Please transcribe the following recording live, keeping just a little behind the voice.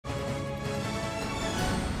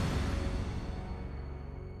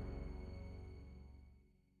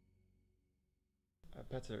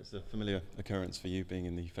PETR, it's a familiar occurrence for you being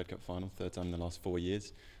in the Fed Cup final, third time in the last 4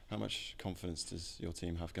 years. How much confidence does your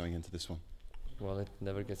team have going into this one? Well, it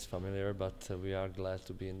never gets familiar, but we are glad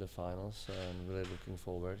to be in the finals and really looking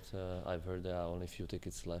forward. I've heard there are only a few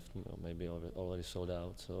tickets left, maybe already sold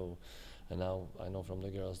out. So, and now I know from the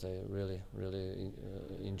girls they really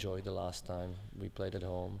enjoyed the last time we played at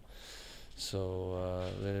home.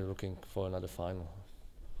 So really looking for another final.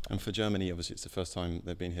 And for Germany, obviously it's the first time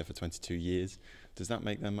they've been here for 22 years. Does that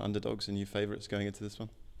make them underdogs and you favourites going into this one?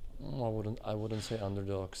 I wouldn't say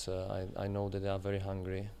underdogs. I know that they are very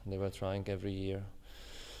hungry. They were trying every year.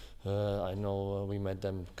 I know we met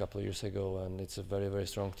them a couple of years ago, and it's a very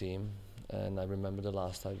strong team. And I remember the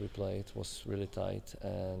last time we played was really tight.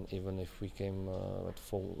 And even if we came with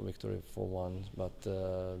full victory 4-1, but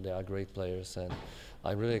they are great players, and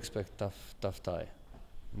I really expect tough tie.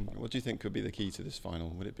 What do you think could be the key to this final?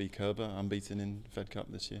 Would it be Kerber unbeaten in Fed Cup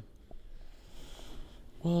this year?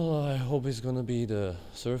 Well, I hope it's going to be the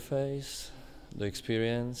surface, the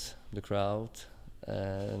experience, the crowd,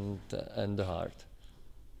 and the heart.